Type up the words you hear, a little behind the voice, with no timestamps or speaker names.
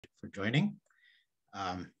for joining.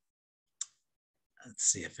 Let's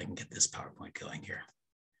see if I can get this PowerPoint going here.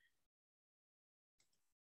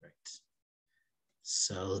 Right.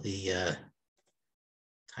 So the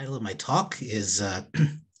title of my talk is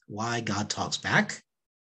Why God Talks Back,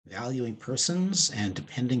 Valuing Persons and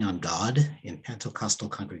Depending on God in Pentecostal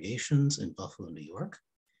Congregations in Buffalo, New York.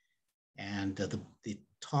 And the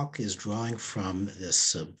talk is drawing from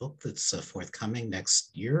this book that's forthcoming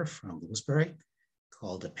next year from Bloomsbury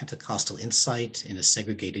called A Pentecostal Insight in a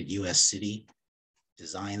Segregated U.S. City,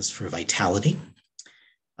 Designs for Vitality.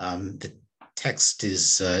 The text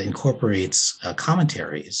incorporates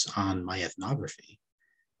commentaries on my ethnography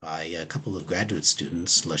by a couple of graduate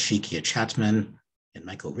students, Lashikia Chatman and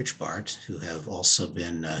Michael Richbart, who have also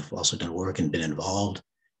done work and been involved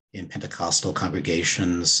in Pentecostal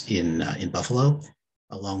congregations in Buffalo,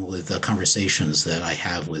 along with conversations that I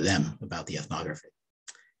have with them about the ethnography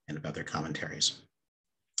and about their commentaries.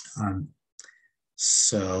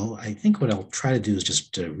 So I think what I'll try to do is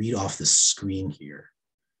just read off the screen here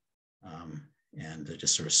and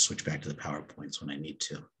just sort of switch back to the PowerPoints when I need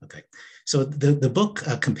to. Okay, so the book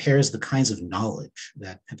compares the kinds of knowledge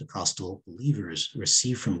that Pentecostal believers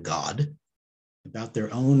receive from God about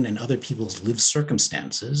their own and other people's lived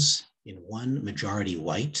circumstances in one majority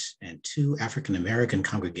white and two African-American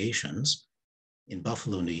congregations in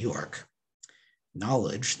Buffalo, New York.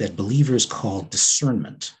 Knowledge that believers call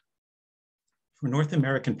discernment. For North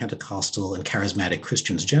American Pentecostal and charismatic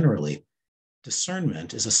Christians generally,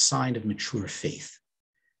 discernment is a sign of mature faith,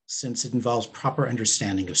 since it involves proper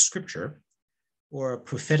understanding of Scripture or a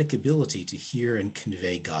prophetic ability to hear and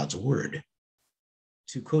convey God's word.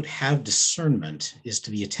 To, quote, have discernment is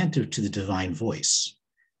to be attentive to the divine voice,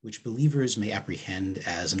 which believers may apprehend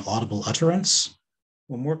as an audible utterance,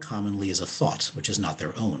 or more commonly as a thought which is not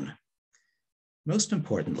their own. Most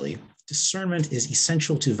importantly, discernment is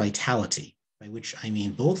essential to vitality, by which I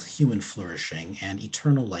mean both human flourishing and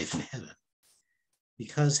eternal life in heaven.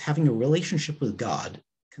 Because having a relationship with God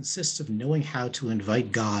consists of knowing how to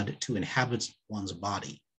invite God to inhabit one's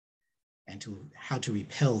body and how to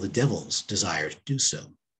repel the devil's desire to do so.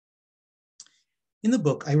 In the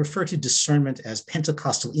book, I refer to discernment as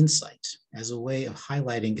Pentecostal insight as a way of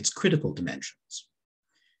highlighting its critical dimensions.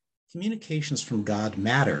 Communications from God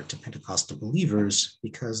matter to Pentecostal believers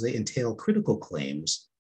because they entail critical claims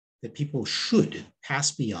that people should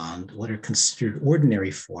pass beyond what are considered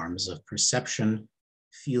ordinary forms of perception,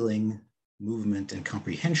 feeling, movement, and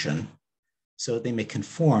comprehension so that they may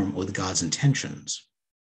conform with God's intentions.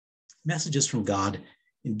 Messages from God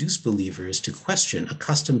induce believers to question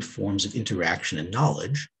accustomed forms of interaction and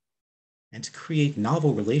knowledge and to create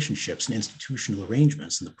novel relationships and institutional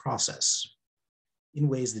arrangements in the process in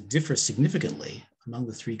ways that differ significantly among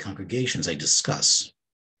the three congregations I discuss.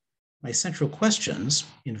 My central questions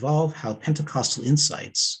involve how Pentecostal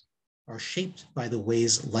insights are shaped by the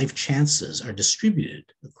ways life chances are distributed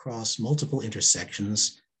across multiple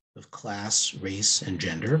intersections of class, race, and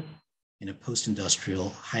gender in a post-industrial,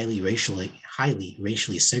 highly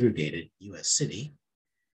racially segregated U.S. city,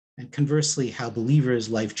 and conversely, how believers'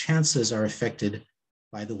 life chances are affected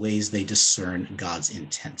by the ways they discern God's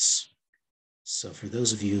intents. So for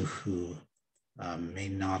those of you who may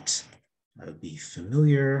not be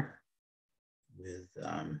familiar with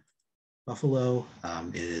Buffalo,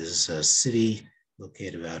 it is a city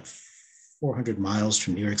located about 400 miles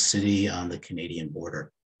from New York City on the Canadian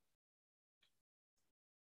border.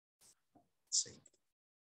 Let's see.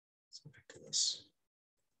 Let's go back to this.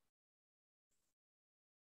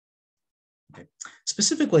 Okay.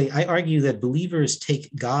 Specifically, I argue that believers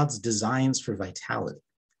take God's designs for vitality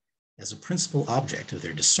as a principal object of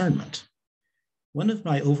their discernment. One of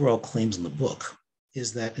my overall claims in the book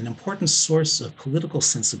is that an important source of political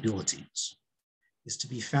sensibilities is to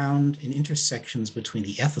be found in intersections between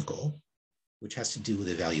the ethical, which has to do with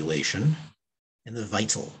evaluation, and the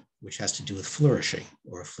vital, which has to do with flourishing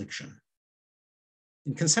or affliction.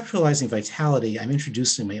 In conceptualizing vitality, I'm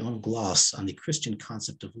introducing my own gloss on the Christian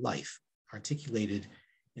concept of life, articulated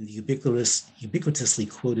in the ubiquitously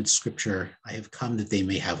quoted scripture, I have come that they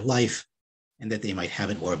may have life and that they might have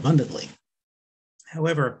it more abundantly.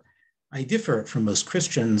 However, I differ from most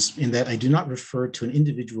Christians in that I do not refer to an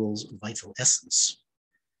individual's vital essence.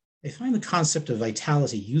 I find the concept of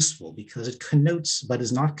vitality useful because it connotes but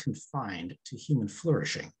is not confined to human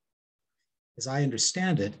flourishing. As I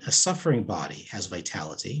understand it, a suffering body has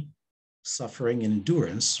vitality. Suffering and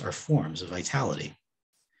endurance are forms of vitality.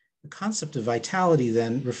 The concept of vitality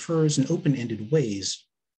then refers in open-ended ways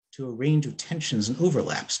to a range of tensions and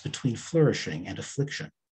overlaps between flourishing and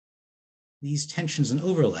affliction. These tensions and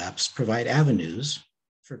overlaps provide avenues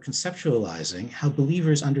for conceptualizing how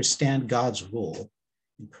believers understand God's role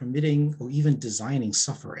in permitting or even designing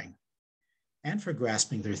suffering, and for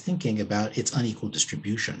grasping their thinking about its unequal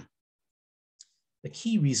distribution. The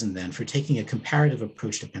key reason then for taking a comparative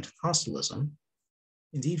approach to Pentecostalism,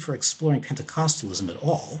 indeed for exploring Pentecostalism at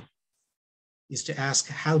all, is to ask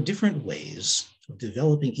how different ways of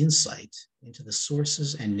developing insight into the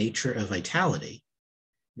sources and nature of vitality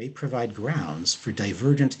may provide grounds for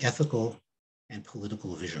divergent ethical and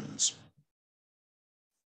political visions.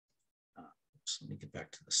 Let me get back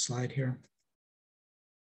to the slide here.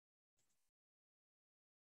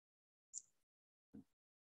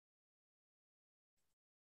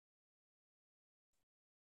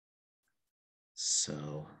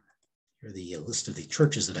 So here are the list of the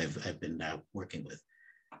churches that I've been working with.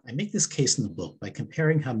 I make this case in the book by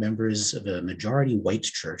comparing how members of a majority white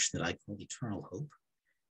church that I call Eternal Hope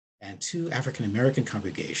and two African-American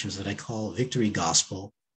congregations that I call Victory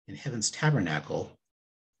Gospel and Heaven's Tabernacle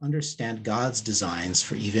understand God's designs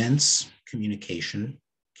for events, communication,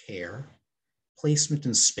 care, placement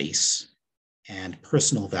in space, and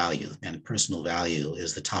personal value. And personal value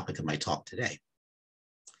is the topic of my talk today.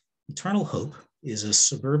 Eternal Hope is a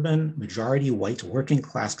suburban, majority white working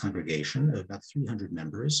class congregation of about 300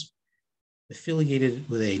 members, affiliated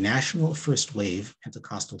with a national first wave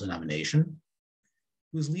Pentecostal denomination,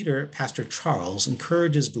 whose leader, Pastor Charles,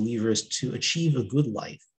 encourages believers to achieve a good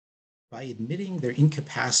life by admitting their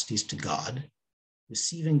incapacities to God,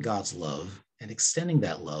 receiving God's love, and extending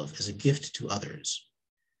that love as a gift to others.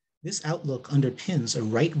 This outlook underpins a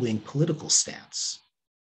right-wing political stance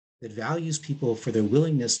that values people for their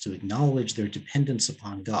willingness to acknowledge their dependence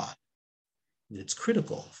upon God. And it's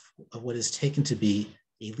critical of what is taken to be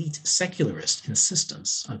elite secularist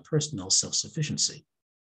insistence on personal self-sufficiency.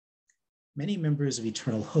 Many members of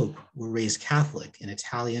Eternal Hope were raised Catholic in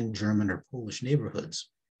Italian, German, or Polish neighborhoods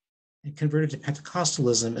and converted to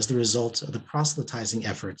Pentecostalism as the result of the proselytizing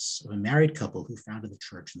efforts of a married couple who founded the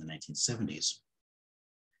church in the 1970s.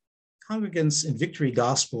 Congregants in Victory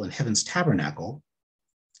Gospel and Heaven's Tabernacle,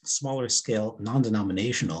 smaller scale,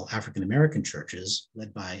 non-denominational African-American churches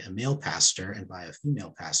led by a male pastor and by a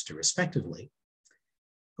female pastor, respectively,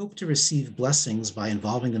 hope to receive blessings by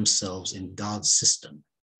involving themselves in God's system,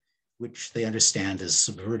 which they understand as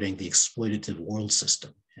subverting the exploitative world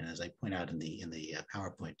system. And as I point out in the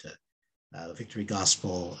PowerPoint, Victory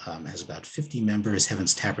Gospel has about 50 members,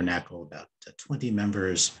 Heaven's Tabernacle about 20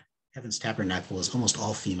 members. Heaven's Tabernacle is almost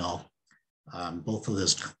all female. Both of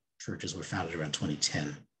those churches were founded around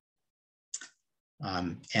 2010.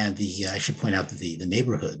 I should point out that the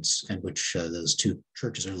neighborhoods in which those two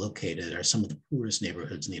churches are located are some of the poorest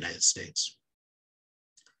neighborhoods in the United States.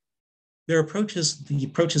 The approaches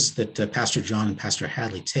that Pastor John and Pastor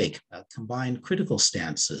Hadley take combine critical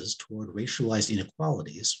stances toward racialized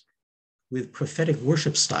inequalities with prophetic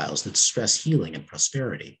worship styles that stress healing and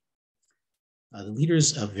prosperity. The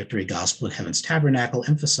leaders of Victory Gospel and Heaven's Tabernacle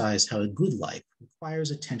emphasize how a good life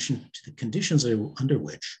requires attention to the conditions under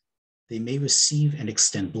which they may receive and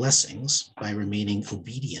extend blessings by remaining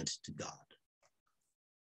obedient to God.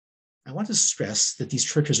 I want to stress that these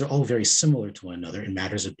churches are all very similar to one another in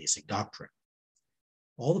matters of basic doctrine.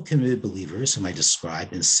 All the committed believers whom I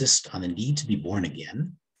describe insist on the need to be born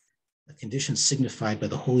again, a condition signified by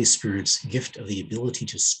the Holy Spirit's gift of the ability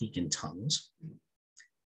to speak in tongues,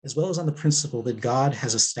 as well as on the principle that God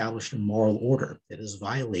has established a moral order that is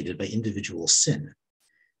violated by individual sin,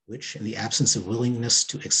 which, in the absence of willingness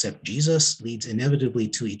to accept Jesus, leads inevitably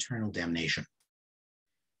to eternal damnation.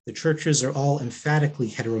 The churches are all emphatically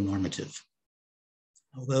heteronormative.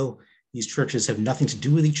 Although these churches have nothing to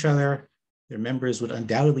do with each other, their members would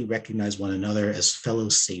undoubtedly recognize one another as fellow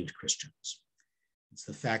saved Christians. It's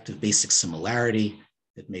the fact of basic similarity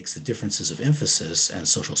that makes the differences of emphasis and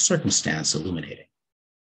social circumstance illuminating.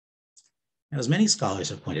 Now, as many scholars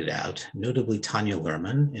have pointed out, notably Tanya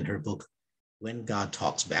Luhrmann in her book, When God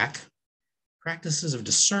Talks Back, practices of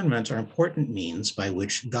discernment are important means by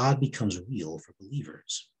which God becomes real for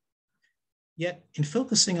believers. Yet, in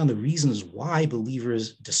focusing on the reasons why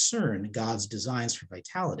believers discern God's designs for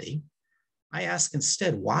vitality, I ask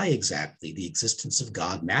instead why exactly the existence of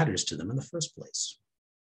God matters to them in the first place.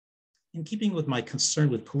 In keeping with my concern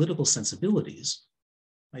with political sensibilities,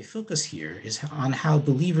 my focus here is on how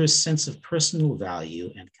believers' sense of personal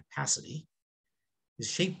value and capacity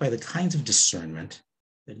is shaped by the kinds of discernment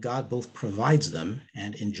that God both provides them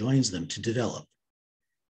and enjoins them to develop.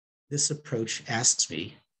 This approach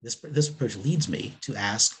leads me to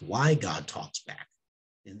ask why God talks back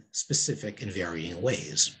in specific and varying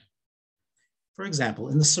ways. For example,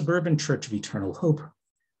 in the suburban Church of Eternal Hope,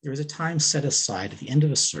 there is a time set aside at the end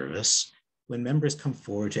of a service when members come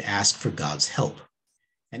forward to ask for God's help,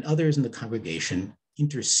 and others in the congregation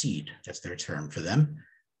intercede, that's their term for them,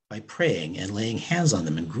 by praying and laying hands on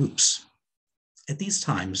them in groups. At these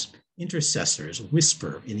times, intercessors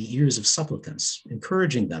whisper in the ears of supplicants,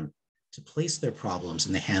 encouraging them to place their problems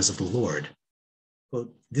in the hands of the Lord.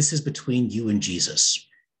 Quote, "This is between you and Jesus.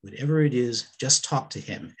 Whatever it is, just talk to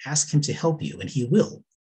him. Ask him to help you, and he will.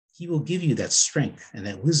 He will give you that strength and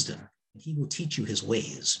that wisdom, and he will teach you his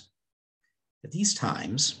ways." At these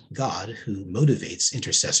times, God, who motivates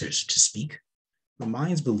intercessors to speak,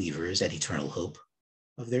 reminds believers at Eternal Hope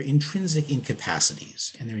of their intrinsic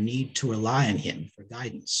incapacities and their need to rely on him for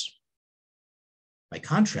guidance. By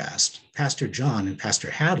contrast, Pastor John and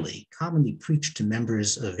Pastor Hadley commonly preach to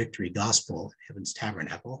members of Victory Gospel and Heaven's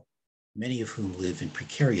Tabernacle, many of whom live in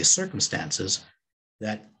precarious circumstances,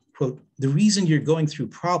 that, quote, "The reason you're going through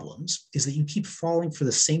problems is that you keep falling for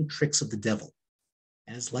the same tricks of the devil.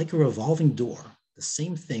 And it's like a revolving door. The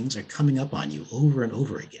same things are coming up on you over and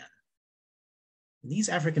over again." In these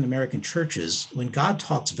African American churches, when God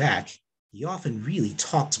talks back, he often really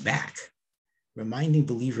talks back, reminding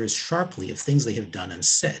believers sharply of things they have done and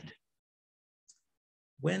said.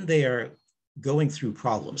 When they are going through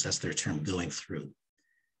problems, that's their term, going through,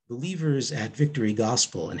 believers at Victory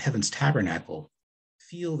Gospel and Heaven's Tabernacle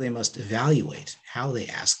feel they must evaluate how they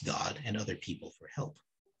ask God and other people for help.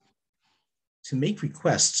 To make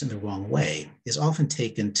requests in the wrong way is often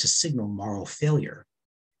taken to signal moral failure,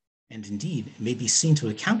 and indeed may be seen to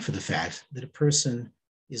account for the fact that a person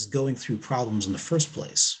is going through problems in the first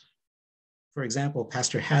place. For example,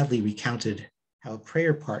 Pastor Hadley recounted how a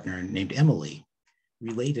prayer partner named Emily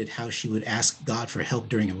related how she would ask God for help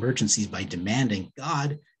during emergencies by demanding,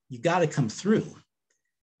 "God, you got to come through."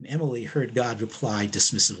 And Emily heard God reply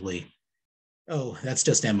dismissively, "Oh, that's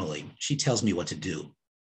just Emily. She tells me what to do."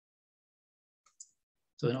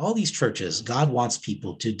 So in all these churches, God wants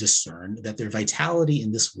people to discern that their vitality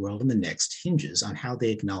in this world and the next hinges on how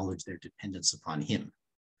they acknowledge their dependence upon him.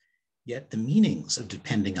 Yet the meanings of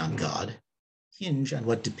depending on God hinge on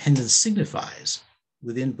what dependence signifies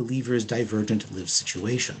within believers' divergent lived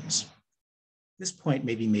situations. This point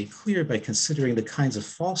may be made clear by considering the kinds of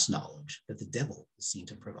false knowledge that the devil is seen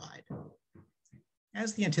to provide.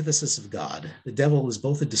 As the antithesis of God, the devil is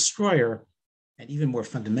both a destroyer and even more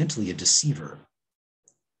fundamentally a deceiver.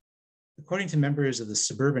 According to members of the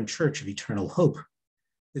Suburban Church of Eternal Hope,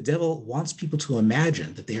 the devil wants people to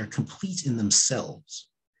imagine that they are complete in themselves,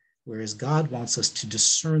 whereas God wants us to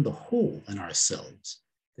discern the hole in ourselves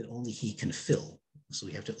that only he can fill. So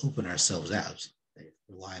we have to open ourselves out. They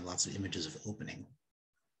rely on lots of images of opening.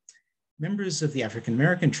 Members of the African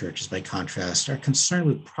American churches, by contrast, are concerned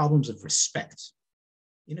with problems of respect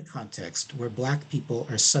in a context where Black people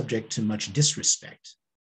are subject to much disrespect.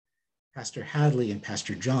 Pastor Hadley and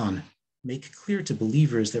Pastor John make clear to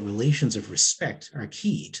believers that relations of respect are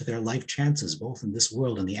key to their life chances, both in this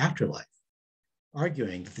world and the afterlife,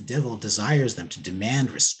 arguing that the devil desires them to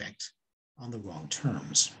demand respect on the wrong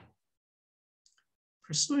terms.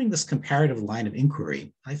 Pursuing this comparative line of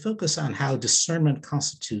inquiry, I focus on how discernment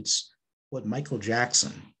constitutes what Michael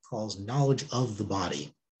Jackson calls knowledge of the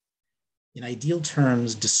body. In ideal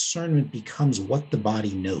terms, discernment becomes what the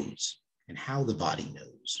body knows and how the body knows.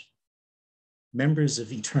 Members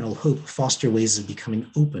of Eternal Hope foster ways of becoming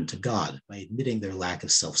open to God by admitting their lack of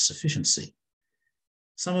self-sufficiency.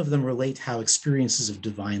 Some of them relate how experiences of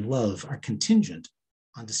divine love are contingent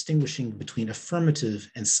on distinguishing between affirmative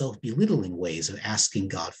and self-belittling ways of asking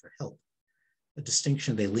God for help, a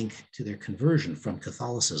distinction they link to their conversion from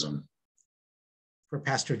Catholicism. For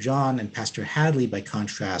Pastor John and Pastor Hadley, by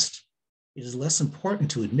contrast, it is less important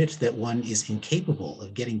to admit that one is incapable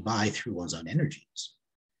of getting by through one's own energies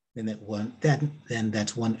than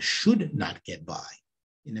that one should not get by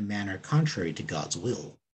in a manner contrary to God's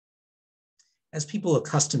will. As people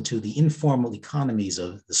accustomed to the informal economies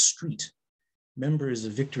of the street, members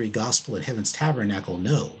of Victory Gospel and Heaven's Tabernacle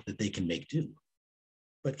know that they can make do,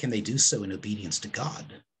 but can they do so in obedience to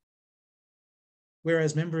God?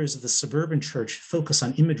 Whereas members of the Suburban Church focus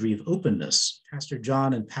on imagery of openness, Pastor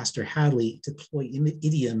John and Pastor Hadley deploy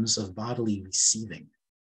idioms of bodily receiving.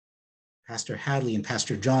 Pastor Hadley and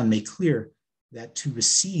Pastor John make clear that to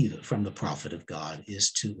receive from the prophet of God is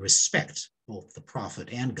to respect both the prophet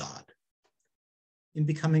and God. In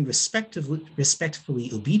becoming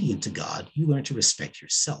respectfully obedient to God, you learn to respect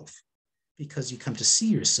yourself because you come to see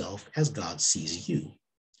yourself as God sees you,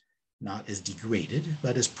 not as degraded,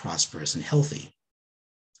 but as prosperous and healthy.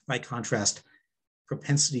 By contrast,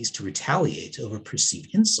 propensities to retaliate over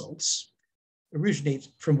perceived insults originate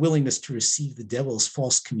from willingness to receive the devil's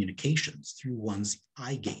false communications through one's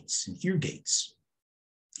eye gates and ear gates.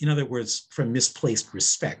 In other words, from misplaced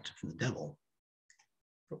respect for the devil.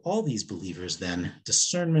 For all these believers, then,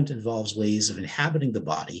 discernment involves ways of inhabiting the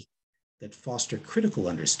body that foster critical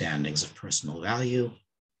understandings of personal value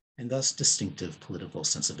and thus distinctive political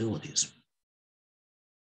sensibilities.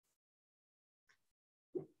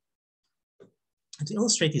 And to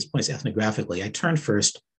illustrate these points ethnographically, I turn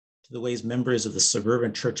first to the ways members of the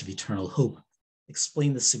Suburban Church of Eternal Hope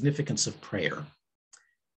explain the significance of prayer.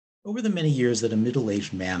 Over the many years that a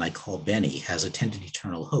middle-aged man I call Benny has attended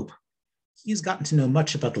Eternal Hope, he has gotten to know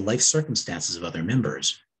much about the life circumstances of other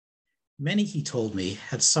members. Many, he told me,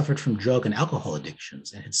 had suffered from drug and alcohol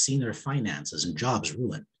addictions and had seen their finances and jobs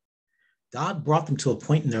ruined. God brought them to a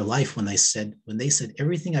point in their life when they said,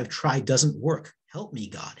 everything I've tried doesn't work. Help me,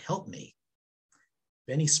 God, help me.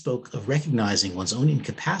 Benny spoke of recognizing one's own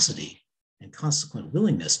incapacity and consequent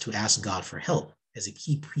willingness to ask God for help as a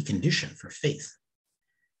key precondition for faith.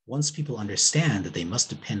 Once people understand that they must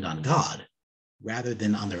depend on God rather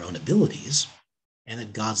than on their own abilities, and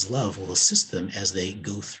that God's love will assist them as they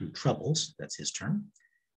go through troubles, that's his term,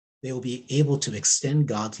 they will be able to extend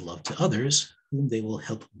God's love to others whom they will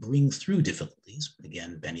help bring through difficulties,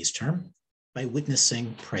 again, Benny's term, by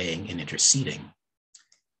witnessing, praying, and interceding.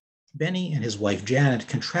 Benny and his wife Janet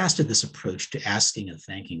contrasted this approach to asking and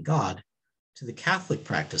thanking God to the Catholic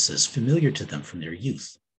practices familiar to them from their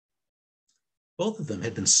youth. Both of them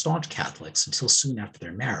had been staunch Catholics until soon after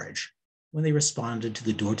their marriage, when they responded to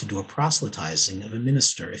the door-to-door proselytizing of a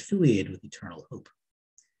minister affiliated with Eternal Hope.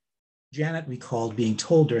 Janet recalled being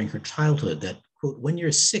told during her childhood that, quote, when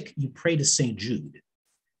you're sick, you pray to St. Jude,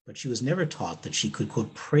 but she was never taught that she could,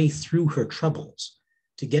 quote, pray through her troubles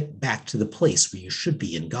to get back to the place where you should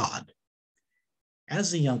be in God.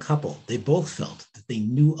 As a young couple, they both felt that they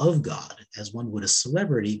knew of God as one would a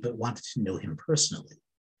celebrity, but wanted to know him personally,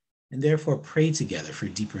 and therefore prayed together for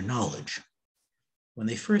deeper knowledge. When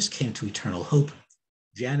they first came to Eternal Hope,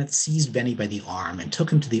 Janet seized Benny by the arm and took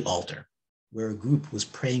him to the altar, where a group was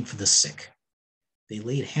praying for the sick. They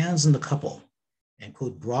laid hands on the couple and,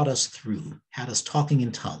 quote, brought us through, had us talking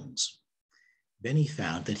in tongues. Benny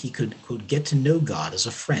found that he could, quote, get to know God as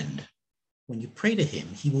a friend. When you pray to him,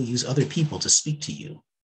 he will use other people to speak to you.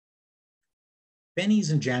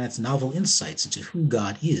 Benny's and Janet's novel insights into who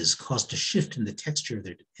God is caused a shift in the texture of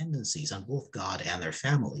their dependencies on both God and their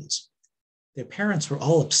families. Their parents were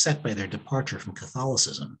all upset by their departure from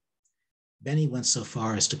Catholicism. Benny went so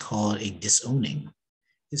far as to call it a disowning.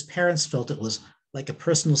 His parents felt it was like a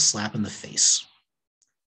personal slap in the face.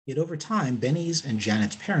 Yet over time, Benny's and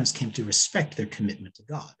Janet's parents came to respect their commitment to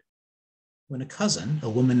God. When a cousin, a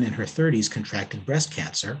woman in her 30s, contracted breast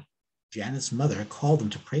cancer, Janet's mother called them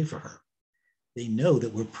to pray for her. They know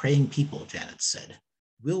that we're praying people, Janet said.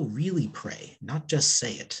 We'll really pray, not just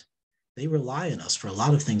say it. They rely on us for a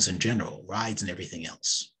lot of things in general, rides and everything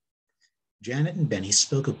else. Janet and Benny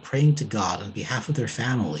spoke of praying to God on behalf of their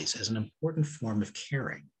families as an important form of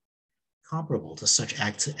caring, comparable to such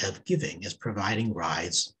acts of giving as providing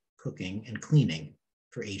rides, cooking, and cleaning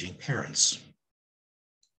for aging parents.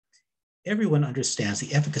 Everyone understands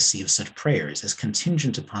the efficacy of such prayers as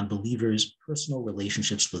contingent upon believers' personal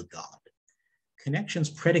relationships with God, connections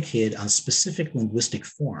predicated on specific linguistic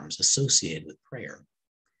forms associated with prayer.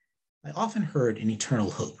 I often heard in Eternal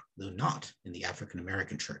Hope, though not in the African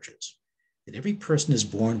American churches, that every person is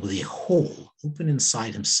born with a hole open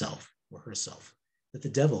inside himself or herself that the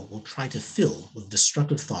devil will try to fill with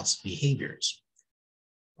destructive thoughts and behaviors.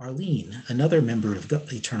 Arlene, another member of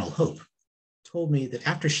Eternal Hope, told me that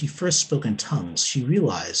after she first spoke in tongues, she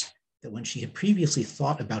realized that when she had previously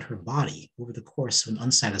thought about her body over the course of an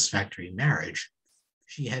unsatisfactory marriage,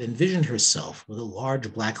 she had envisioned herself with a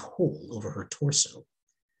large black hole over her torso.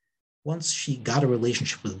 Once she got a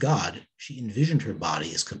relationship with God, she envisioned her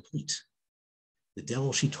body as complete. The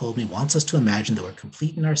devil, she told me, wants us to imagine that we're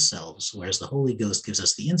complete in ourselves, whereas the Holy Ghost gives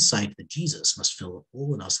us the insight that Jesus must fill the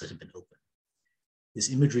hole in us that had been opened.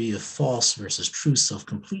 This imagery of false versus true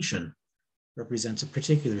self-completion represents a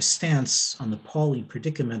particular stance on the Pauline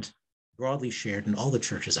predicament broadly shared in all the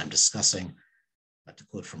churches I'm discussing. To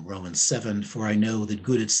quote from Romans 7, for I know that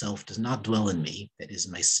good itself does not dwell in me, that is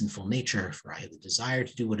my sinful nature, for I have the desire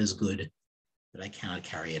to do what is good, but I cannot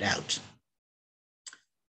carry it out.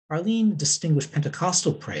 Arlene distinguished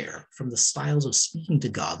Pentecostal prayer from the styles of speaking to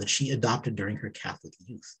God that she adopted during her Catholic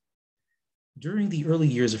youth. During the early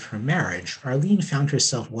years of her marriage, Arlene found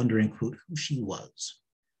herself wondering, quote, who she was,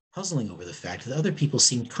 puzzling over the fact that other people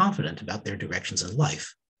seemed confident about their directions in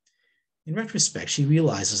life. In retrospect, she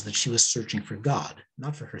realizes that she was searching for God,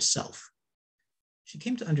 not for herself. She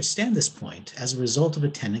came to understand this point as a result of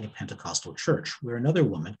attending a Pentecostal church, where another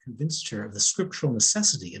woman convinced her of the scriptural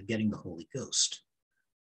necessity of getting the Holy Ghost.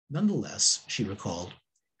 Nonetheless, she recalled,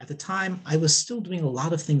 at the time, I was still doing a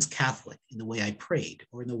lot of things Catholic in the way I prayed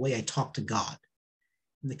or in the way I talked to God.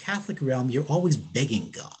 In the Catholic realm, you're always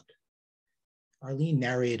begging God. Arlene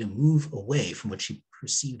narrated a move away from what she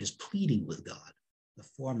perceived as pleading with God, a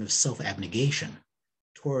form of self-abnegation,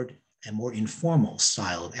 toward a more informal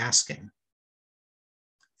style of asking.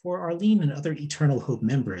 For Arlene and other Eternal Hope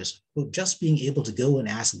members, just being able to go and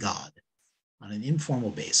ask God on an informal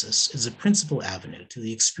basis is a principal avenue to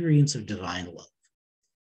the experience of divine love,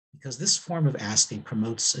 because this form of asking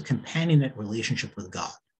promotes a companionate relationship with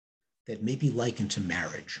God that may be likened to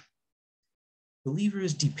marriage.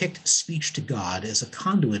 Believers depict speech to God as a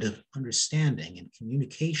conduit of understanding and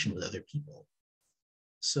communication with other people,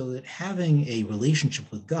 so that having a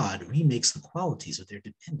relationship with God remakes the qualities of their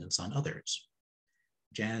dependence on others.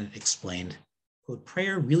 Janet explained, quote,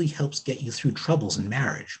 prayer really helps get you through troubles in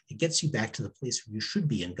marriage. It gets you back to the place where you should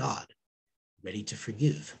be in God, ready to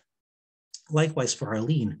forgive. Likewise, for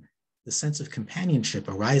Arlene, the sense of companionship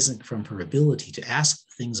arising from her ability to ask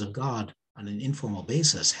things of God on an informal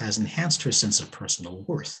basis has enhanced her sense of personal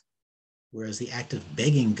worth, whereas the act of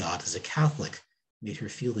begging God as a Catholic made her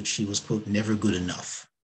feel that she was, quote, never good enough.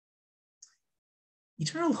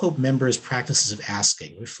 Eternal Hope members' practices of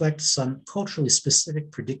asking reflect some culturally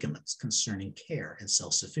specific predicaments concerning care and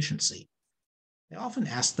self-sufficiency. I often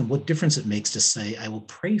ask them what difference it makes to say, I will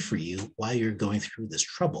pray for you while you're going through this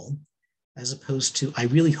trouble, as opposed to, I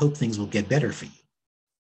really hope things will get better for you.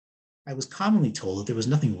 I was commonly told that there was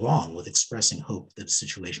nothing wrong with expressing hope that a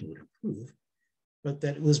situation would improve, but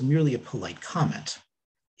that it was merely a polite comment.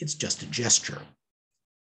 It's just a gesture.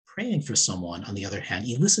 Praying for someone, on the other hand,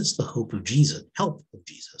 elicits the help of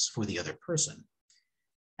Jesus for the other person.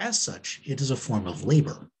 As such, it is a form of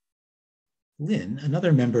labor. Lynn,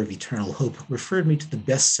 another member of Eternal Hope, referred me to the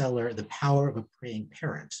bestseller, The Power of a Praying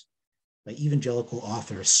Parent, by evangelical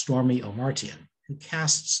author Stormy Omartian, who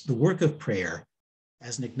casts the work of prayer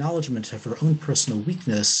as an acknowledgement of her own personal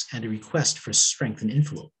weakness and a request for strength and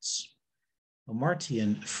influence.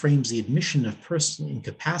 Omartian frames the admission of personal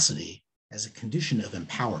incapacity as a condition of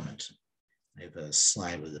empowerment. I have a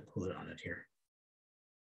slide with a quote on it here.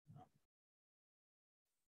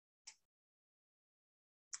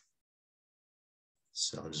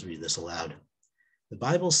 So I'll just read this aloud. The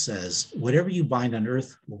Bible says, whatever you bind on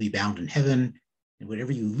earth will be bound in heaven, and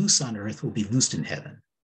whatever you loose on earth will be loosed in heaven.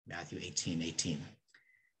 Matthew 18:18.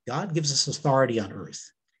 God gives us authority on earth.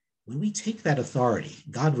 When we take that authority,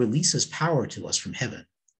 God releases power to us from heaven.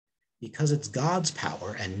 Because it's God's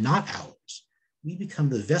power and not ours, we become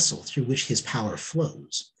the vessel through which his power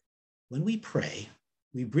flows. When we pray,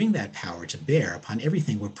 we bring that power to bear upon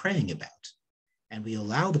everything we're praying about, and we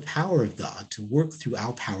allow the power of God to work through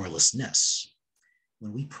our powerlessness.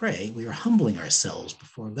 When we pray, we are humbling ourselves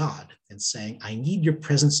before God and saying, I need your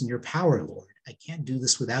presence and your power, Lord. I can't do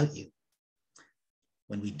this without you.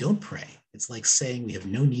 When we don't pray, it's like saying we have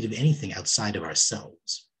no need of anything outside of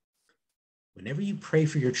ourselves. Whenever you pray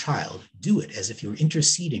for your child, do it as if you were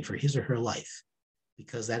interceding for his or her life,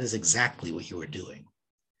 because that is exactly what you are doing.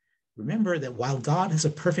 Remember that while God has a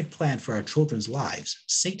perfect plan for our children's lives,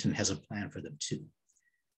 Satan has a plan for them too.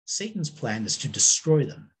 Satan's plan is to destroy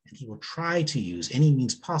them, and he will try to use any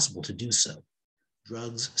means possible to do so.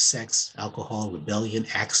 Drugs, sex, alcohol, rebellion,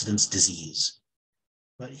 accidents, disease.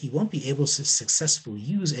 But he won't be able to successfully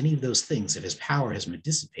use any of those things if his power has been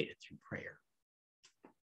dissipated through prayer.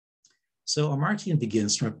 So Omartian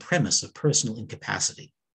begins from a premise of personal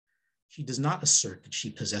incapacity. She does not assert that she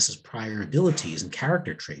possesses prior abilities and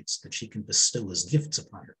character traits that she can bestow as gifts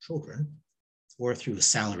upon her children, or through a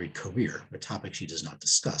salaried career, a topic she does not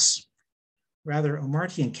discuss. Rather,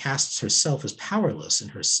 Omartian casts herself as powerless in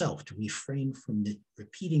herself to refrain from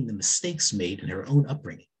repeating the mistakes made in her own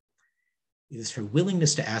upbringing. It is her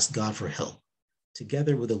willingness to ask God for help,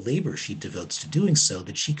 together with the labor she devotes to doing so,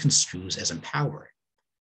 that she construes as empowering.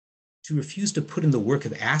 To refuse to put in the work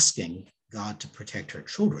of asking God to protect her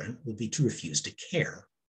children would be to refuse to care.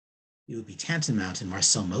 It would be tantamount, in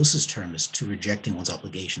Marcel Mauss's terms, to rejecting one's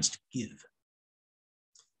obligations to give.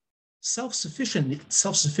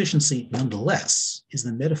 Self-sufficiency, nonetheless, is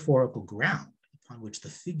the metaphorical ground upon which the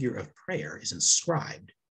figure of prayer is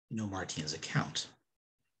inscribed in Omartian's account.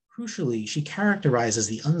 Crucially, she characterizes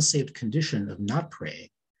the unsaved condition of not praying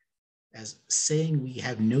as saying we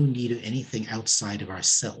have no need of anything outside of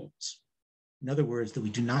ourselves. In other words, that we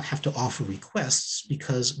do not have to offer requests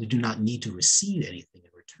because we do not need to receive anything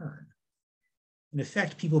in return. In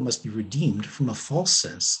effect, people must be redeemed from a false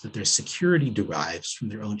sense that their security derives from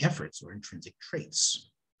their own efforts or intrinsic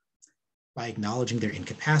traits. By acknowledging their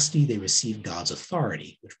incapacity, they receive God's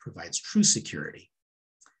authority, which provides true security.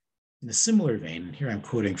 In a similar vein, and here I'm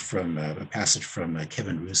quoting from a passage from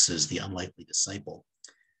Kevin Roos's The Unlikely Disciple,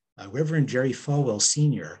 Reverend Jerry Falwell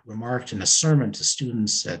Sr. remarked in a sermon to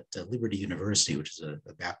students at Liberty University, which is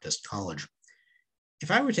a Baptist college, if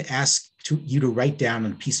I were to ask you to write down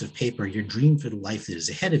on a piece of paper your dream for the life that is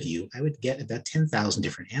ahead of you, I would get about 10,000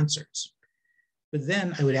 different answers. But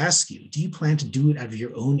then I would ask you, do you plan to do it out of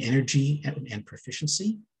your own energy and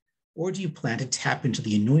proficiency? Or do you plan to tap into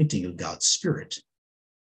the anointing of God's Spirit?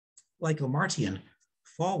 Like Lamartine,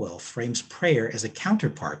 Falwell frames prayer as a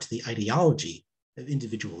counterpart to the ideology of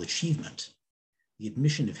individual achievement. The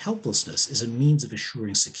admission of helplessness is a means of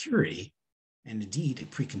assuring security, and indeed a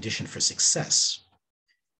precondition for success.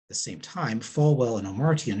 At the same time, Falwell and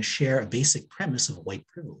Lamartine share a basic premise of white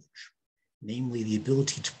privilege, namely the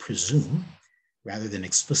ability to presume, rather than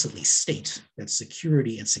explicitly state, that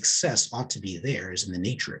security and success ought to be theirs in the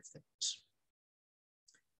nature of things.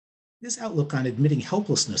 This outlook on admitting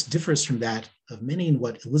helplessness differs from that of many in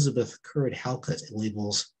what Elizabeth Currid-Halkett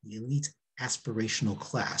labels the elite aspirational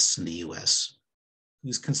class in the US,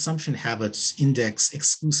 whose consumption habits index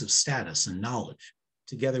exclusive status and knowledge,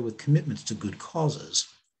 together with commitments to good causes.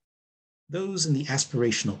 Those in the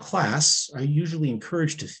aspirational class are usually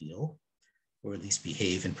encouraged to feel, or at least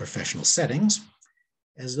behave in professional settings,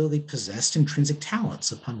 as though they possessed intrinsic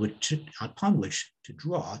talents upon which to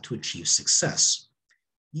draw to achieve success,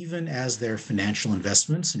 even as their financial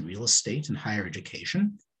investments in real estate and higher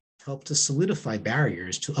education help to solidify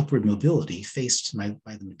barriers to upward mobility faced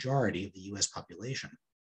by the majority of the US population.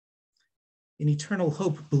 In Eternal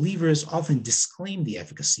Hope, believers often disclaim the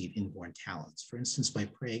efficacy of inborn talents, for instance, by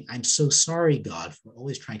praying, "I'm so sorry, God, for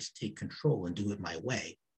always trying to take control and do it my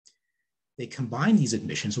way." They combine these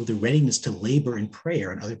admissions with a readiness to labor in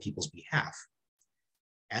prayer on other people's behalf.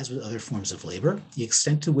 As with other forms of labor, the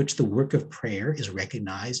extent to which the work of prayer is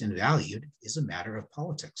recognized and valued is a matter of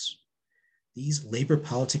politics. These labor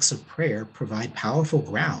politics of prayer provide powerful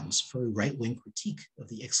grounds for a right-wing critique of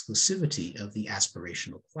the exclusivity of the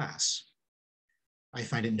aspirational class. I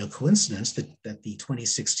find it no coincidence that the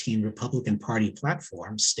 2016 Republican Party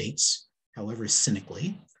platform states, however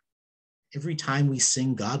cynically, every time we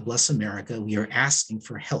sing God Bless America, we are asking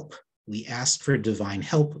for help. We ask for divine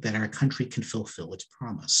help that our country can fulfill its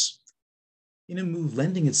promise. In a move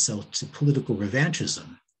lending itself to political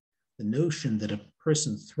revanchism, the notion that a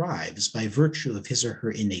person thrives by virtue of his or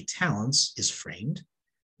her innate talents is framed,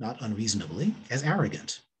 not unreasonably, as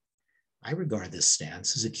arrogant. I regard this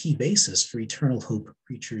stance as a key basis for Eternal Hope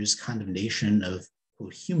preachers' condemnation of,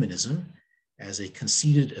 quote, humanism as a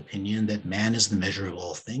conceited opinion that man is the measure of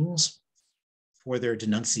all things, for their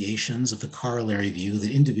denunciations of the corollary view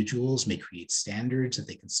that individuals may create standards that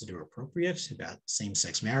they consider appropriate about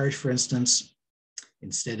same-sex marriage, for instance,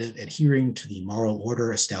 instead of adhering to the moral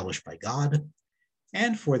order established by God,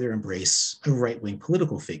 and for their embrace of right-wing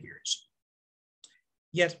political figures.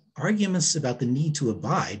 Yet arguments about the need to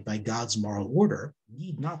abide by God's moral order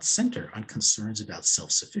need not center on concerns about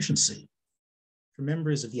self-sufficiency. For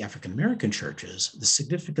members of the African-American churches, the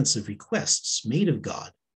significance of requests made of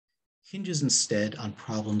God hinges instead on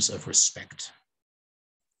problems of respect.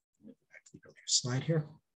 Back to the earlier slide here.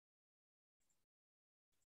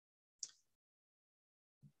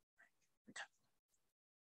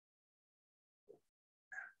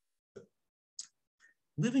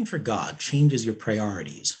 Living for God changes your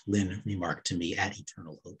priorities, Lynn remarked to me at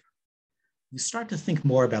Eternal Hope. You start to think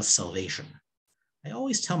more about salvation. I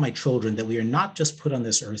always tell my children that we are not just put on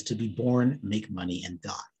this earth to be born, make money, and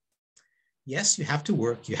die. Yes, you have to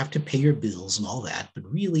work, you have to pay your bills and all that, but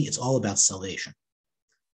really it's all about salvation.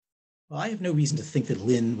 Well, I have no reason to think that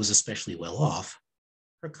Lynn was especially well off.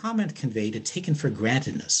 Her comment conveyed a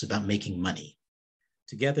taken-for-grantedness about making money,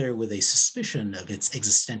 together with a suspicion of its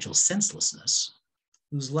existential senselessness,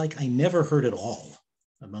 whose like I never heard at all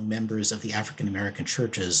among members of the African-American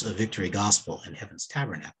churches of Victory Gospel and Heaven's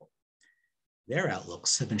Tabernacle. Their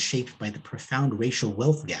outlooks have been shaped by the profound racial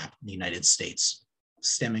wealth gap in the United States,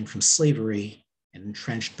 stemming from slavery and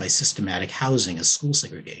entrenched by systematic housing and school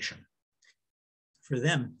segregation. For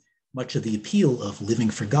them, much of the appeal of living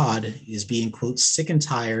for God is being, quote, sick and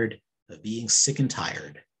tired of being sick and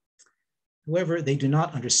tired. However, they do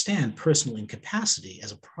not understand personal incapacity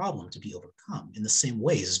as a problem to be overcome in the same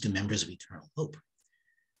ways as do members of Eternal Hope.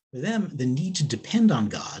 For them, the need to depend on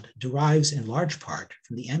God derives in large part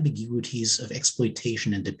from the ambiguities of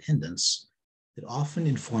exploitation and dependence that often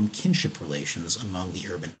inform kinship relations among the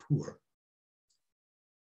urban poor.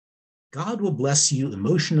 God will bless you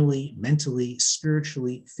emotionally, mentally,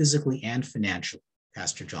 spiritually, physically, and financially,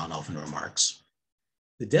 Pastor John often remarks.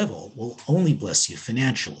 The devil will only bless you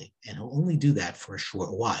financially, and he'll only do that for a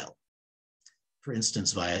short while. for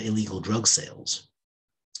instance, via illegal drug sales.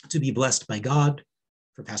 To be blessed by God,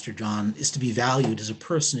 for Pastor John, is to be valued as a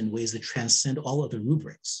person in ways that transcend all other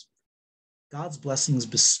rubrics. God's blessings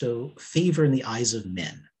bestow favor in the eyes of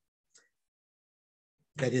men.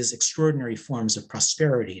 That is, extraordinary forms of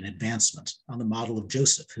prosperity and advancement on the model of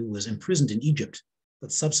Joseph, who was imprisoned in Egypt,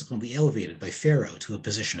 but subsequently elevated by Pharaoh to a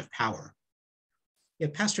position of power.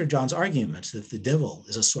 Yet Pastor John's argument that the devil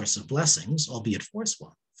is a source of blessings, albeit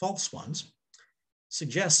false ones,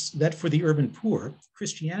 suggests that for the urban poor,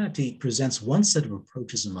 Christianity presents one set of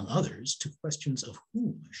approaches among others to questions of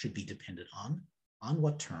whom should be depended on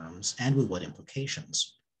what terms, and with what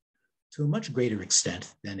implications. To a much greater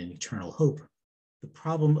extent than in eternal hope, the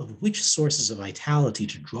problem of which sources of vitality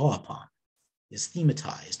to draw upon is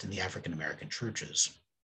thematized in the African American churches.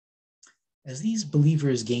 As these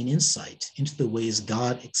believers gain insight into the ways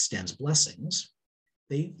God extends blessings,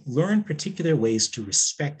 they learn particular ways to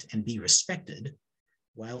respect and be respected,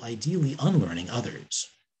 while ideally unlearning others.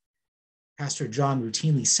 Pastor John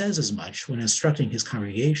routinely says as much when instructing his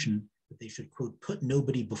congregation that they should, quote, put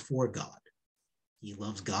nobody before God. He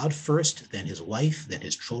loves God first, then his wife, then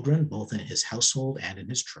his children, both in his household and in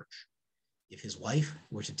his church. If his wife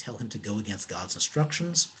were to tell him to go against God's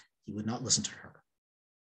instructions, he would not listen to her.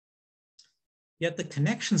 Yet the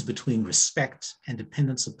connections between respect and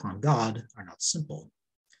dependence upon God are not simple.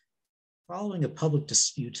 Following a public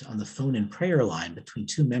dispute on the phone-in prayer line between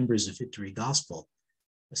two members of Victory Gospel,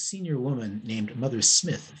 a senior woman named Mother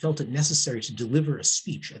Smith felt it necessary to deliver a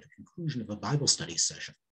speech at the conclusion of a Bible study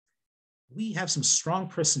session. We have some strong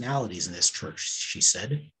personalities in this church, she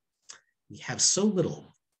said. We have so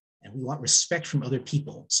little, and we want respect from other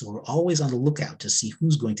people, so we're always on the lookout to see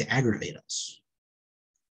who's going to aggravate us.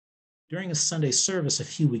 During a Sunday service a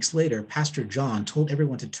few weeks later, Pastor John told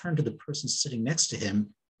everyone to turn to the person sitting next to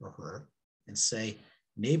him or her and say,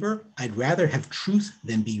 "Neighbor, I'd rather have truth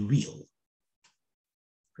than be real."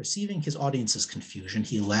 Perceiving his audience's confusion,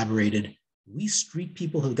 he elaborated, "We street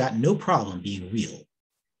people have got no problem being real.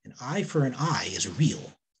 An eye for an eye is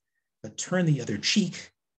real, but turn the other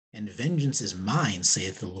cheek, and vengeance is mine,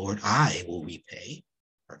 saith the Lord, I will repay,"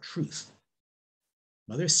 are truth.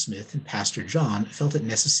 Mother Smith and Pastor John felt it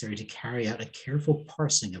necessary to carry out a careful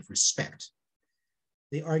parsing of respect.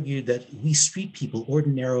 They argued that we street people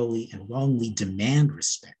ordinarily and wrongly demand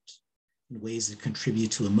respect in ways that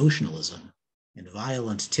contribute to emotionalism and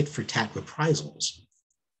violent tit-for-tat reprisals.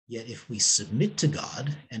 Yet if we submit to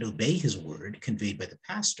God and obey his word conveyed by the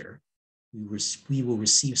pastor, we will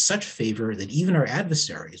receive such favor that even our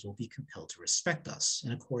adversaries will be compelled to respect us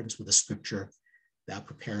in accordance with the scripture, "Thou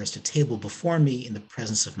preparest a table before me in the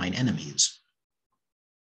presence of mine enemies."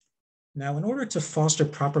 Now, in order to foster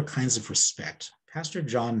proper kinds of respect, Pastor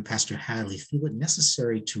John and Pastor Hadley feel it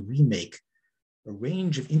necessary to remake a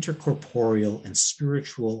range of intercorporeal and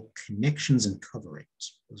spiritual connections and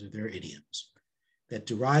coverings, those are their idioms, that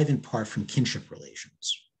derive in part from kinship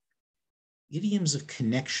relations. Idioms of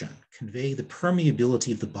connection convey the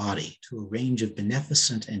permeability of the body to a range of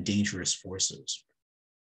beneficent and dangerous forces,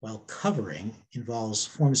 while covering involves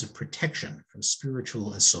forms of protection from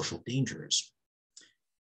spiritual and social dangers.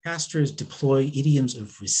 Pastors deploy idioms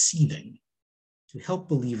of receiving to help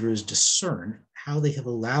believers discern how they have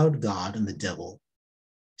allowed God and the devil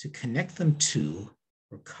to connect them to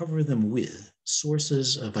or cover them with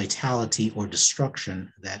sources of vitality or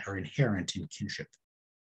destruction that are inherent in kinship.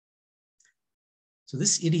 So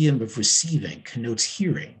this idiom of receiving connotes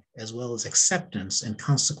hearing as well as acceptance and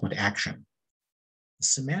consequent action. The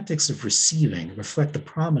semantics of receiving reflect the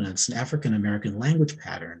prominence in African American language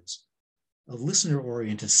patterns of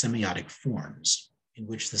listener-oriented semiotic forms, in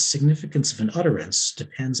which the significance of an utterance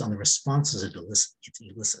depends on the responses it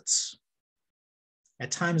elicits.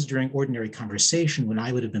 At times during ordinary conversation, when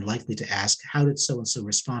I would have been likely to ask, "How did so-and-so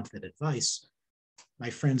respond to that advice?" my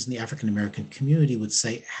friends in the African American community would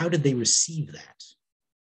say, "How did they receive that?"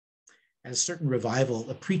 At a certain revival,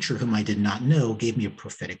 a preacher whom I did not know gave me a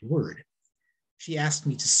prophetic word. She asked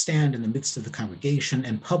me to stand in the midst of the congregation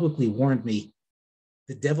and publicly warned me,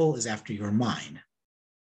 "The devil is after your mind."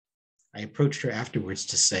 I approached her afterwards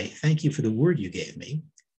to say, "Thank you for the word you gave me."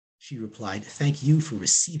 She replied, "Thank you for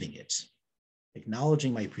receiving it,"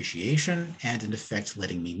 acknowledging my appreciation and in effect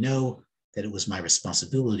letting me know that it was my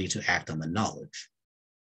responsibility to act on the knowledge.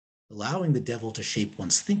 Allowing the devil to shape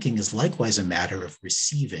one's thinking is likewise a matter of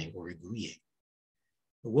receiving or agreeing.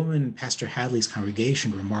 A woman in Pastor Hadley's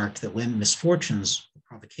congregation remarked that when misfortunes or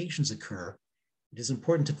provocations occur, it is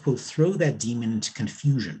important to, quote, throw that demon into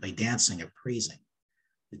confusion by dancing or praising.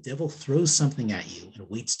 The devil throws something at you and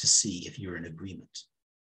waits to see if you're in agreement.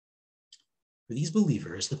 For these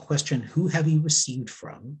believers, the question, "Who have you received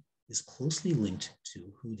from?" is closely linked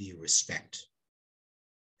to who do you respect.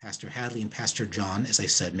 Pastor Hadley and Pastor John, as I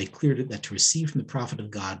said, make clear that to receive from the prophet of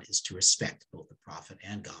God is to respect both the prophet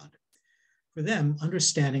and God. For them,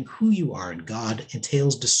 understanding who you are in God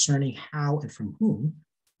entails discerning how and from whom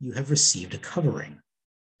you have received a covering.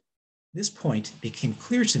 This point became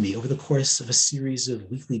clear to me over the course of a series of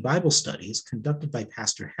weekly Bible studies conducted by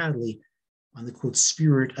Pastor Hadley on the, quote,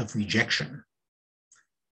 spirit of rejection.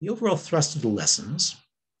 The overall thrust of the lessons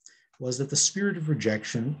was that the spirit of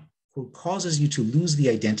rejection, quote, causes you to lose the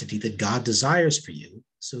identity that God desires for you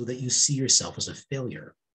so that you see yourself as a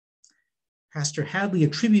failure. Pastor Hadley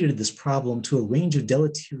attributed this problem to a range of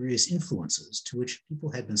deleterious influences to which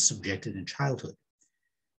people had been subjected in childhood.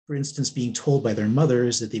 For instance, being told by their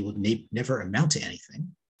mothers that they would never amount to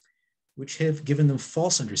anything, which have given them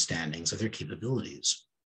false understandings of their capabilities.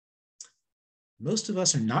 Most of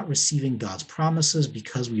us are not receiving God's promises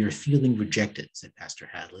because we are feeling rejected, said Pastor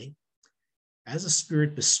Hadley. As a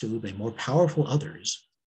spirit bestowed by more powerful others,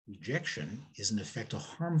 rejection is in effect a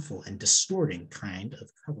harmful and distorting kind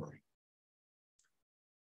of covering.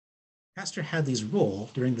 Pastor Hadley's role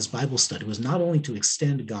during this Bible study was not only to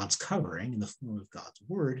extend God's covering in the form of God's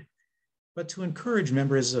word, but to encourage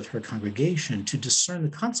members of her congregation to discern the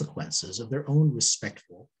consequences of their own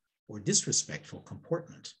respectful or disrespectful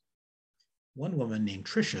comportment. One woman named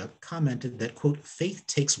Tricia commented that, quote, faith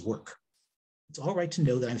takes work. It's all right to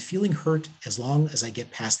know that I'm feeling hurt as long as I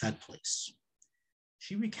get past that place.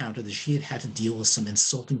 She recounted that she had had to deal with some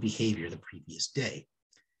insulting behavior the previous day.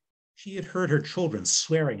 She had heard her children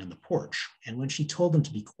swearing on the porch, and when she told them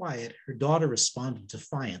to be quiet, her daughter responded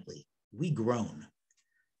defiantly, "We groan."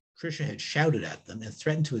 Tricia had shouted at them and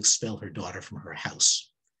threatened to expel her daughter from her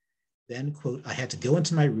house. Then, quote, I had to go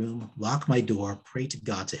into my room, lock my door, pray to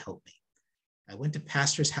God to help me. I went to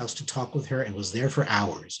pastor's house to talk with her and was there for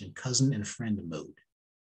hours in cousin and friend mode.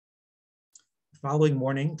 The following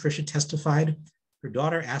morning, Tricia testified her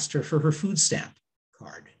daughter asked her for her food stamp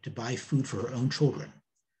card to buy food for her own children.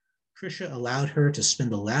 Tricia allowed her to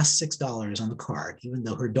spend the last $6 on the card, even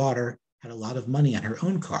though her daughter had a lot of money on her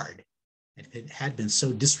own card and it had been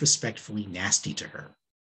so disrespectfully nasty to her.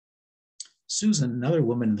 Susan, another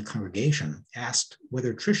woman in the congregation, asked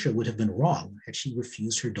whether Tricia would have been wrong had she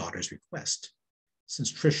refused her daughter's request,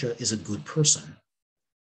 since Tricia is a good person.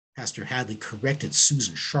 Pastor Hadley corrected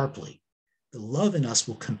Susan sharply. The love in us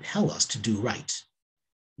will compel us to do right.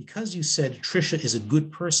 Because you said Tricia is a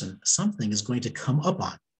good person, something is going to come up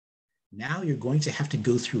on. Now you're going to have to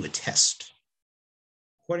go through a test.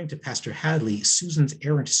 According to Pastor Hadley, Susan's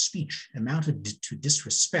errant speech amounted to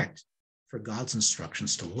disrespect for God's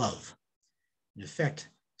instructions to love. In effect,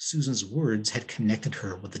 Susan's words had connected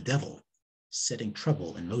her with the devil, setting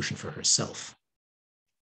trouble in motion for herself.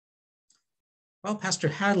 While Pastor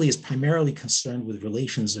Hadley is primarily concerned with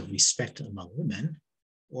relations of respect among women,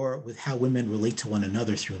 or with how women relate to one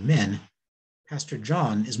another through men, Pastor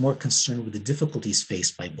John is more concerned with the difficulties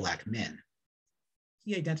faced by Black men.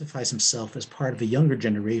 He identifies himself as part of a younger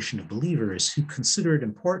generation of believers who consider it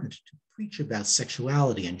important to preach about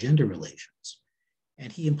sexuality and gender relations,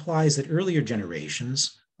 and he implies that earlier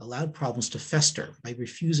generations allowed problems to fester by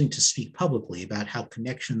refusing to speak publicly about how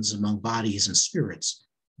connections among bodies and spirits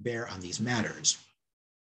bear on these matters.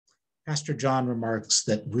 Pastor John remarks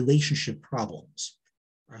that relationship problems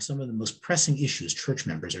are some of the most pressing issues church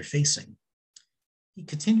members are facing. He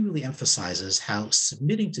continually emphasizes how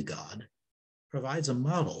submitting to God provides a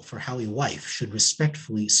model for how a wife should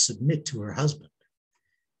respectfully submit to her husband.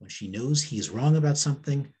 When she knows he is wrong about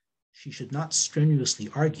something, she should not strenuously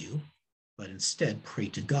argue, but instead pray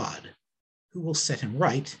to God, who will set him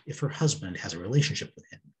right if her husband has a relationship with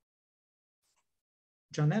him.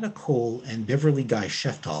 Johnetta Cole and Beverly Guy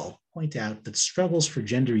Sheftall point out that struggles for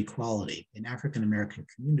gender equality in African American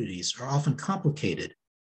communities are often complicated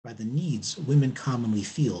by the needs women commonly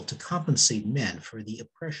feel to compensate men for the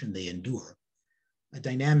oppression they endure, a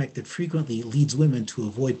dynamic that frequently leads women to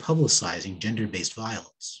avoid publicizing gender-based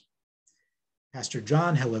violence. Pastor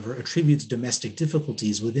John, however, attributes domestic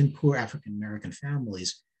difficulties within poor African American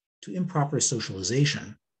families to improper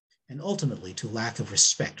socialization and ultimately to lack of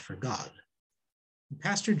respect for God. In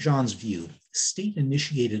Pastor John's view,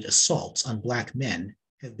 state-initiated assaults on Black men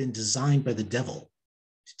have been designed by the devil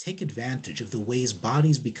to take advantage of the ways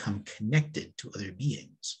bodies become connected to other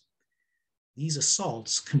beings. These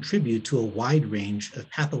assaults contribute to a wide range of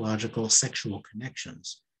pathological sexual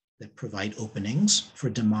connections that provide openings for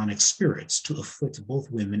demonic spirits to afflict both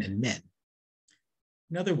women and men.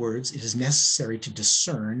 In other words, it is necessary to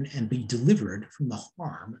discern and be delivered from the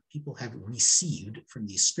harm people have received from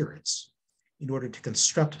these spirits in order to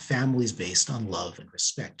construct families based on love and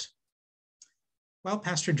respect. While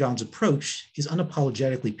Pastor John's approach is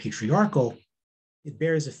unapologetically patriarchal, it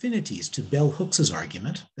bears affinities to Bell Hooks's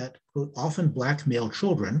argument that, quote, often Black male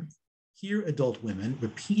children hear adult women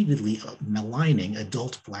repeatedly maligning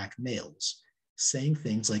adult Black males, saying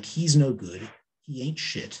things like, he's no good, he ain't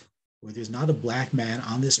shit, or there's not a Black man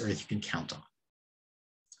on this earth you can count on.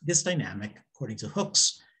 This dynamic, according to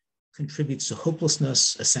Hooks, contributes to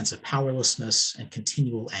hopelessness, a sense of powerlessness, and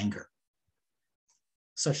continual anger.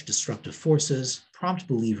 Such destructive forces prompt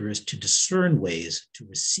believers to discern ways to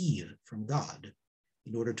receive from God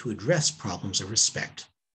in order to address problems of respect,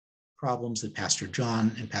 problems that Pastor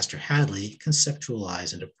John and Pastor Hadley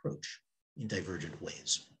conceptualize and approach in divergent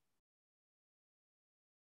ways.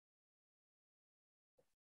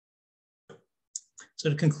 So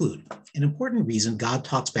to conclude, an important reason God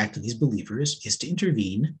talks back to these believers is to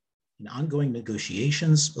intervene in ongoing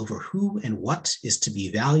negotiations over who and what is to be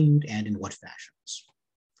valued and in what fashions.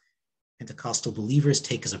 Pentecostal believers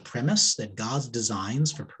take as a premise that God's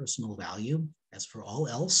designs for personal value, as for all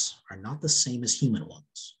else, are not the same as human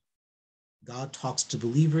ones. God talks to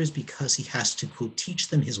believers because he has to, quote, teach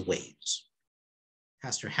them his ways.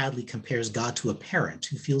 Pastor Hadley compares God to a parent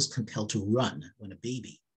who feels compelled to run when a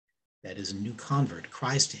baby, that is a new convert,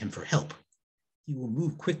 cries to him for help. He will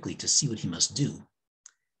move quickly to see what he must do.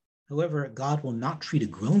 However, God will not treat a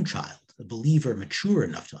grown child, a believer mature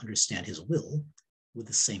enough to understand his will, with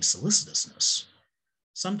the same solicitousness.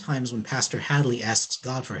 Sometimes when Pastor Hadley asks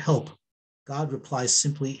God for help, God replies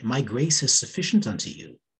simply, my grace is sufficient unto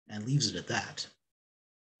you, and leaves it at that.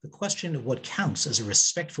 The question of what counts as a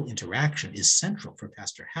respectful interaction is central for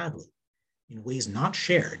Pastor Hadley in ways not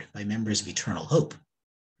shared by members of Eternal Hope,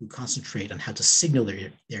 who concentrate on how to signal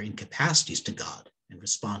their incapacities to God and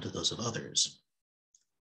respond to those of others.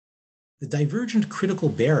 The divergent critical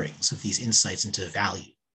bearings of these insights into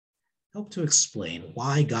value help to explain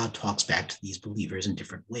why God talks back to these believers in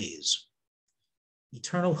different ways.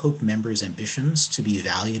 Eternal Hope members' ambitions to be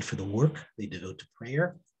valued for the work they devote to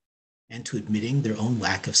prayer and to admitting their own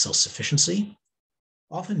lack of self-sufficiency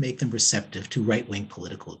often make them receptive to right-wing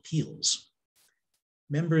political appeals.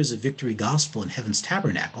 Members of Victory Gospel and Heaven's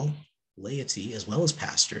Tabernacle, laity as well as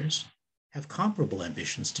pastors, have comparable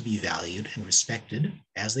ambitions to be valued and respected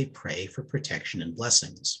as they pray for protection and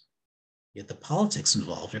blessings. Yet the politics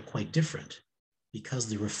involved are quite different because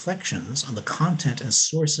the reflections on the content and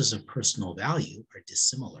sources of personal value are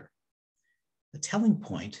dissimilar. The telling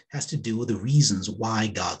point has to do with the reasons why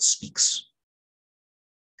God speaks.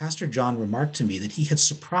 Pastor John remarked to me that he had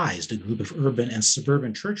surprised a group of urban and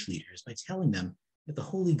suburban church leaders by telling them that the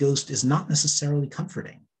Holy Ghost is not necessarily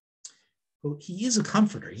comforting. Quote, he is a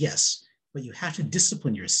comforter, yes, but you have to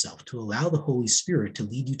discipline yourself to allow the Holy Spirit to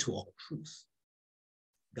lead you to all truth.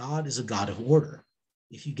 God is a God of order.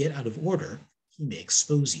 If you get out of order, he may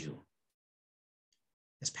expose you.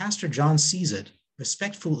 As Pastor John sees it,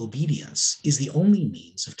 respectful obedience is the only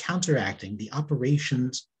means of counteracting the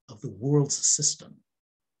operations of the world's system,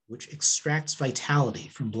 which extracts vitality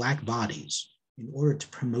from Black bodies in order to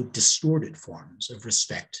promote distorted forms of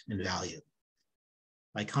respect and value.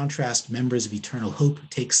 By contrast, members of Eternal Hope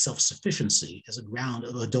take self-sufficiency as a ground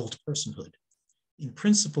of adult personhood. In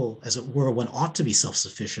principle, as it were, one ought to be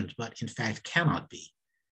self-sufficient, but in fact cannot be,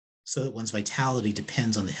 so that one's vitality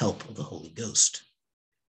depends on the help of the Holy Ghost.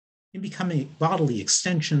 In becoming bodily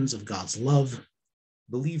extensions of God's love,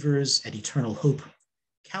 believers at Eternal Hope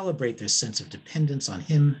calibrate their sense of dependence on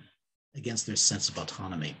him against their sense of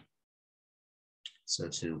autonomy. So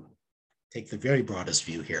to take the very broadest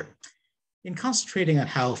view here, in concentrating on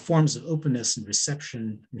how forms of openness and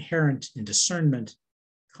reception inherent in discernment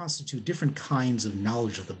constitute different kinds of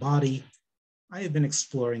knowledge of the body, I have been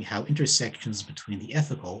exploring how intersections between the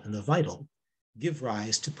ethical and the vital give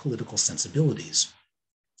rise to political sensibilities.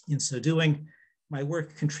 In so doing, my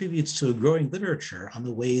work contributes to a growing literature on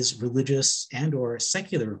the ways religious and or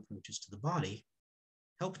secular approaches to the body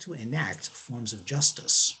help to enact forms of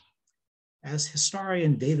justice. As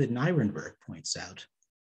historian David Nirenberg points out,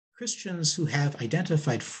 Christians who have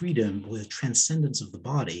identified freedom with transcendence of the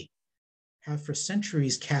body have for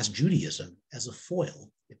centuries cast Judaism as a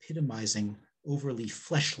foil, epitomizing overly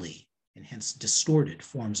fleshly and hence distorted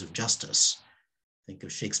forms of justice. Think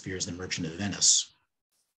of Shakespeare's The Merchant of Venice.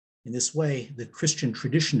 In this way, the Christian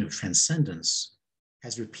tradition of transcendence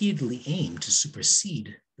has repeatedly aimed to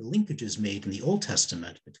supersede the linkages made in the Old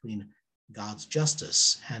Testament between God's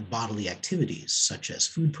justice and bodily activities, such as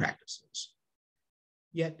food practices.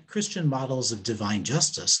 Yet Christian models of divine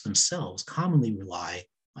justice themselves commonly rely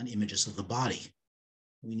on images of the body.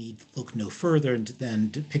 We need look no further than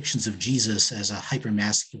depictions of Jesus as a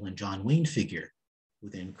hypermasculine John Wayne figure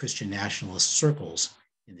within Christian nationalist circles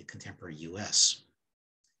in the contemporary US.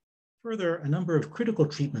 Further, a number of critical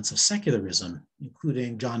treatments of secularism,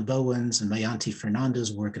 including John Bowen's and Mayanti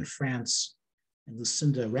Fernanda's work in France and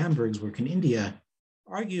Lucinda Ramberg's work in India,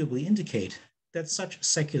 arguably indicate that such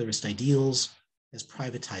secularist ideals as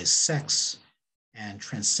privatized sex and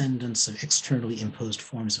transcendence of externally imposed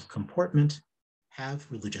forms of comportment have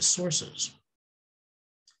religious sources.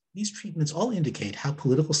 These treatments all indicate how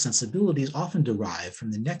political sensibilities often derive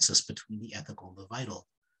from the nexus between the ethical and the vital,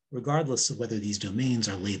 regardless of whether these domains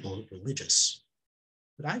are labeled religious.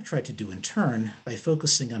 What I've tried to do in turn, by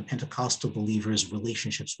focusing on Pentecostal believers'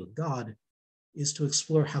 relationships with God, is to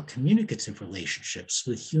explore how communicative relationships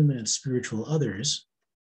with human and spiritual others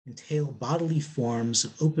entail bodily forms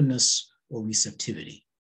of openness or receptivity,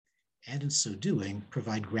 and in so doing,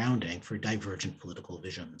 provide grounding for divergent political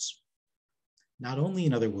visions. Not only,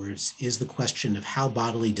 in other words, is the question of how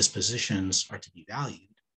bodily dispositions are to be valued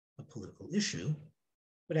a political issue,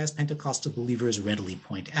 but as Pentecostal believers readily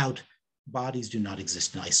point out, bodies do not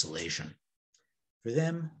exist in isolation. For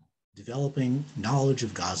them, developing knowledge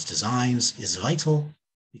of God's designs is vital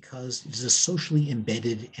because it is a socially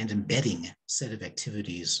embedded and embedding set of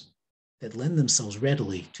activities that lend themselves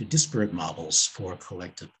readily to disparate models for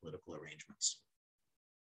collective political arrangements.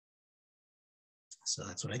 So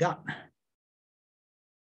that's what I got.